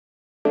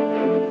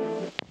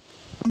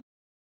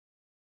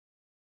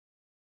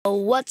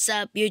What's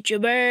up,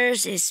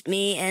 YouTubers? It's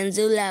me and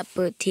Zula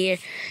Put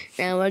here.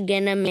 Now we're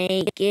gonna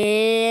make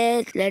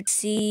it. Let's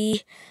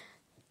see.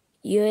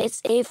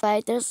 USA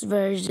fighters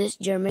versus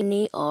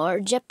Germany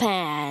or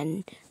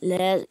Japan.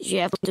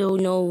 You have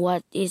to know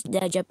what is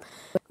the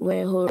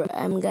who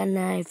I'm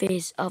gonna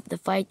face of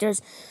the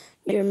fighters,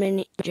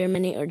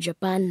 Germany or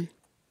Japan.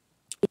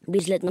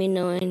 Please let me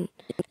know and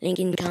link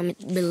in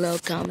comment below.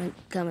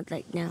 Comment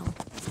right now.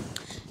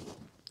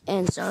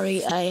 And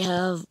sorry, I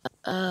have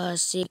a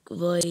sick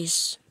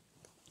voice,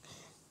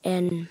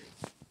 and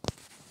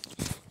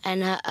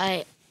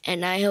I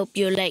hope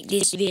you like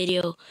this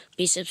video.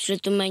 Please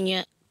subscribe to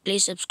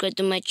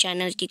my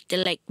channel. Click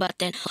the like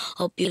button.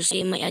 Hope you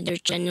see my other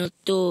channel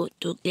too.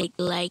 To click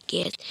like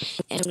it.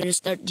 And I'm gonna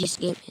start this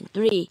game in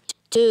 3,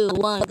 2,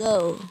 1,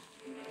 go.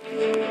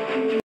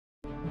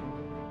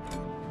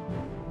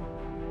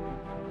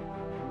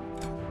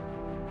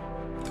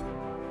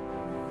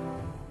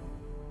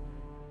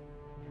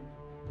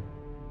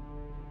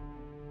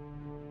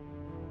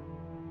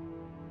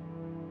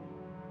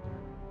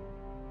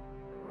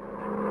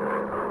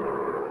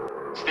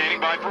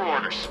 Standing by for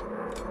orders.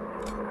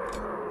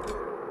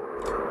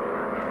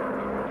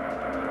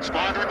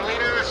 Squadron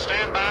leaders,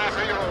 stand by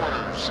for your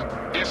orders.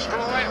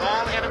 Destroy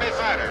all enemy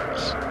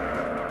fighters.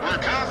 We're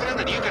confident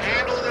that you can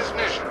handle this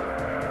mission.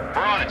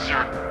 We're on it,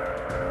 sir.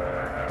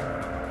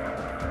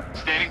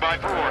 Standing by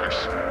for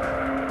orders.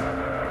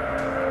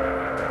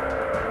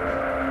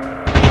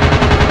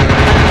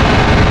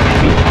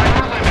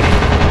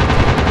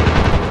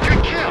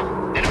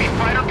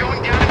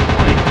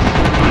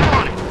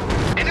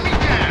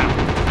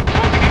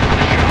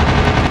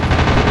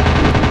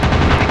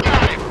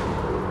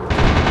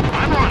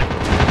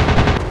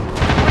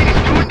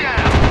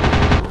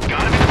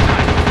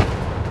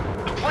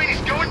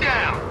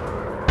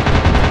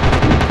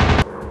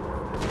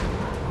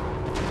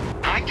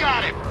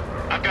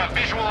 I've got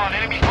visual on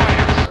enemy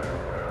fighters.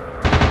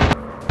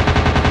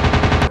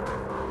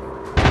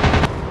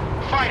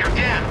 Fighter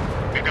down.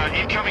 We've got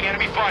incoming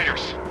enemy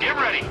fighters. Get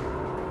ready.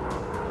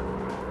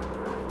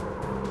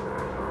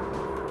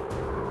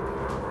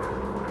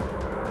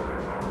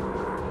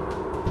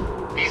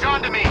 He's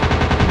on to me.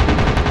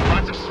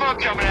 Lots of smoke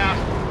coming out.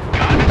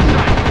 Got him in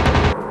sight.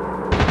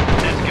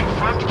 That's a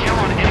confirmed kill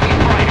on enemy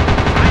fighter.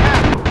 I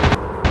have him.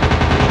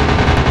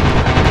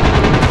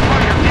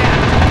 Fighter down.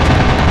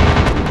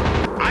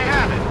 I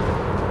have it.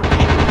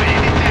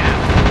 Laying it down.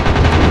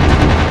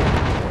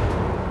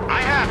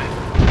 I have it.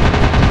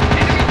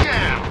 Enemy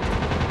down.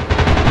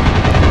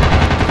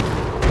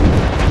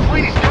 The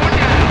plane is going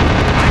down.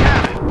 I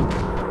have it.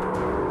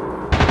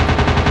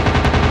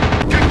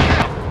 Good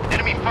kill.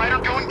 Enemy fighter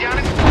going down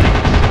in flames.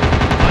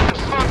 Lots of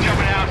smoke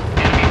coming out.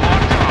 Enemy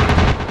locked on.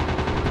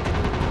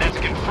 That's a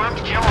confirmed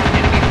kill on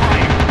enemy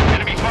fighter.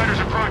 Enemy fighters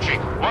approaching.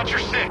 Watch your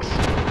 6.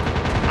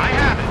 I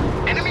have it.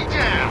 Enemy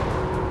down.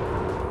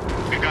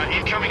 We've got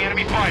incoming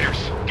enemy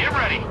fighters. Get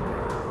ready.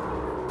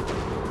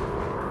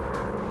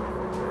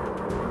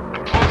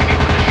 I'm closing in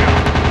for the show.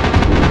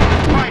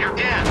 Fighter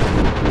down.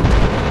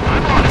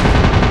 I'm on it.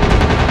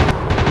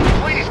 The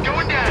plane is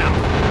going down.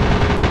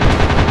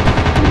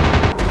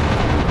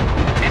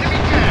 Enemy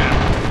down.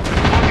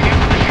 I'm closing in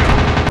for the show.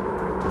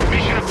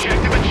 Mission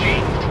objective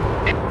achieved.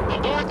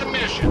 Abort the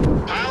mission.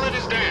 Pilot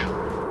is down.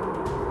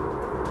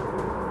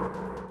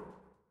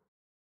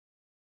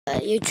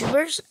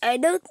 YouTubers, I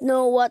don't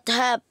know what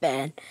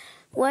happened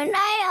when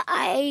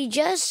I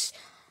just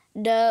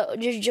the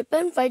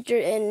Japan fighter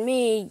and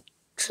me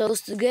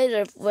close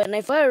together. When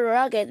I fired a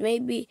rocket,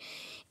 maybe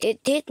it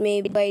hit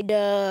me by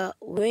the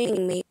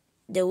wing,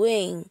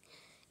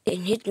 it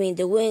hit me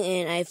the wing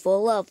and I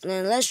fall off.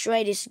 Now let's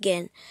try this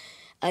again.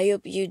 I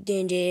hope you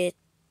did it.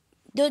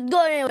 Don't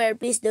go anywhere,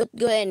 please. Don't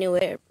go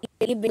anywhere.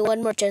 Give me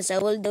one more chance. I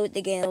will do it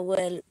again. I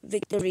will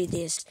victory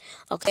this.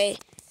 Okay.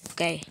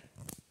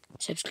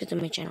 Subscribe to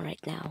my channel right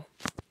now.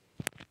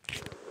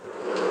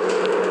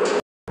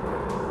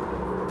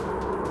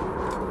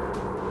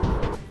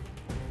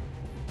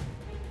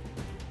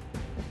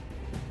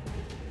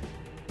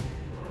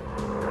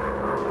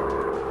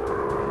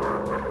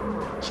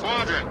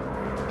 Squadron,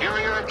 here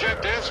are your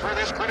objectives for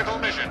this critical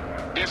mission.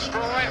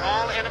 Destroy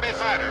all enemy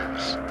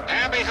fighters.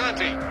 Happy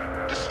hunting.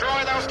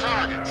 Destroy those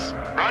targets.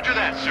 Roger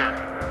that,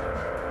 sir.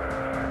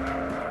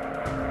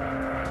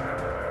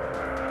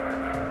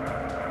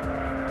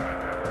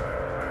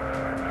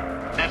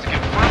 That's a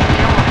confirmed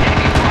kill on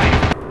enemy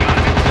fighter. Got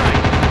him in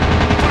sight.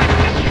 Fighter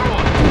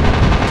destroyed.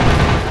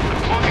 I'm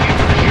closing in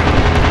for the show.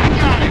 I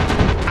got him.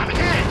 I'm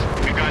hit.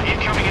 We've got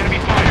incoming enemy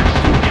fighters.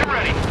 Get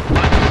ready.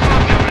 Lots of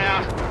smoke coming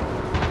out.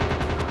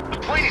 The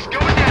plane is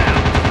going down.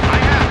 I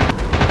have it.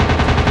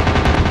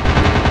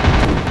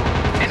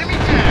 Enemy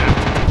down.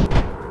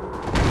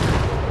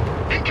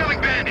 Incoming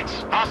bandits.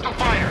 Hostile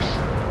fighters.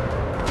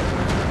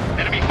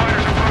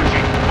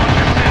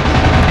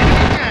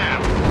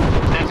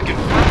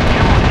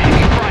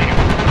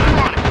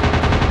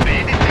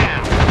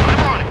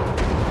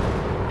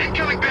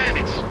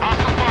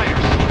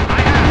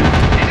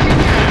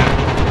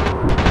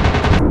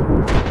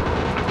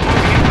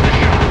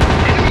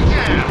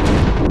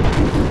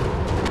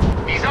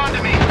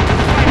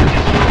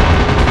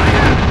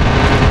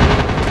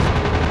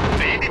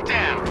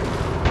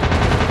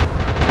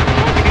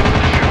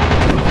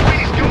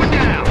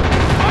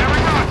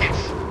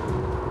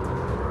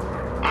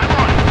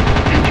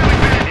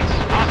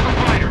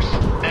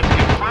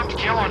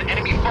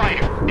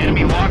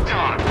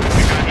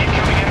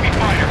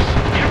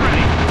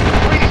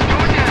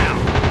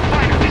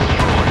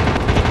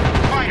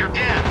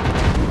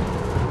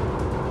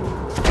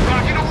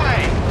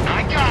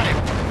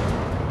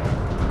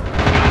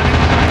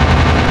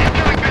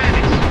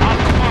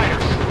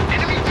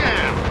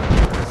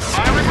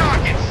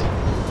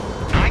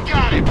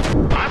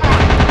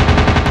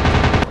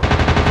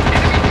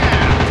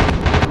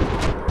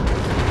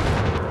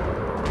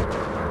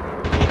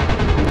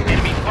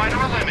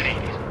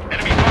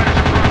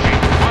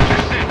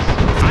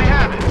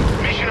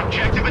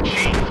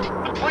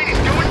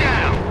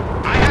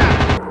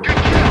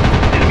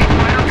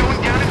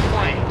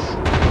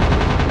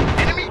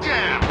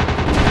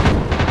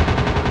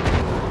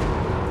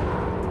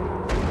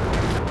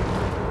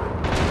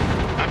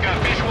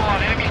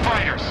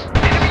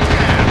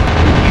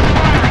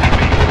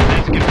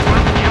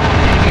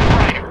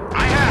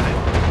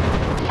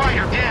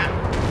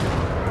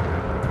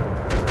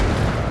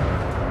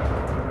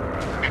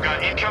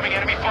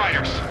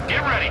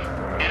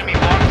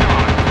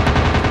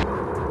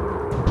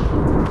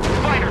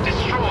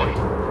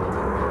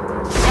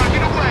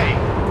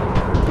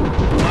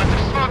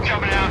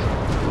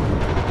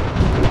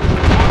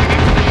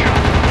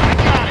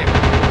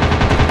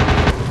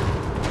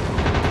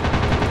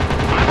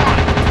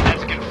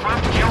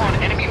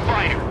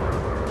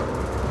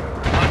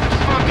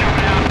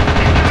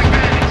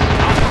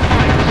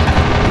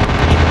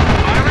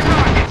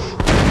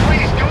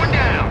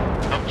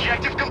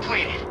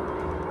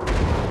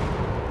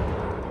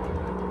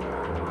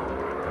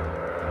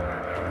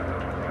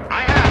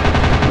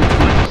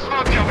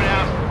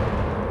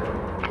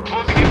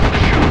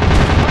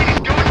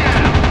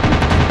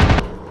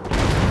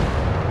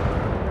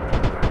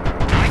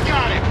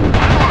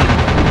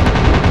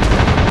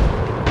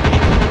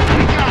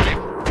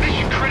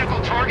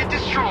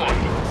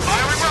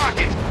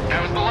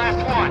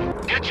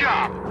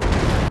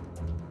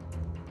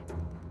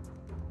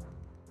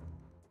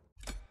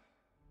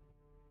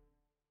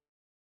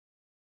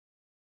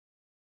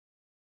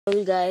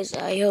 Well, guys,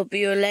 I hope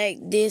you like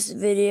this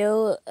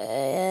video,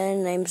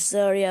 and I'm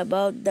sorry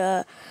about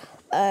the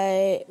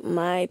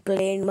my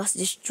plane was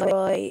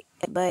destroyed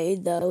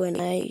by the when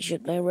I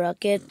shoot my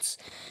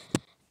rockets.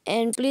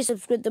 And please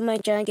subscribe to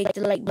my channel, click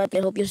the like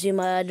button. I hope you see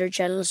my other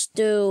channels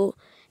too.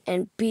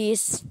 And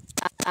peace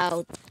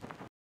out.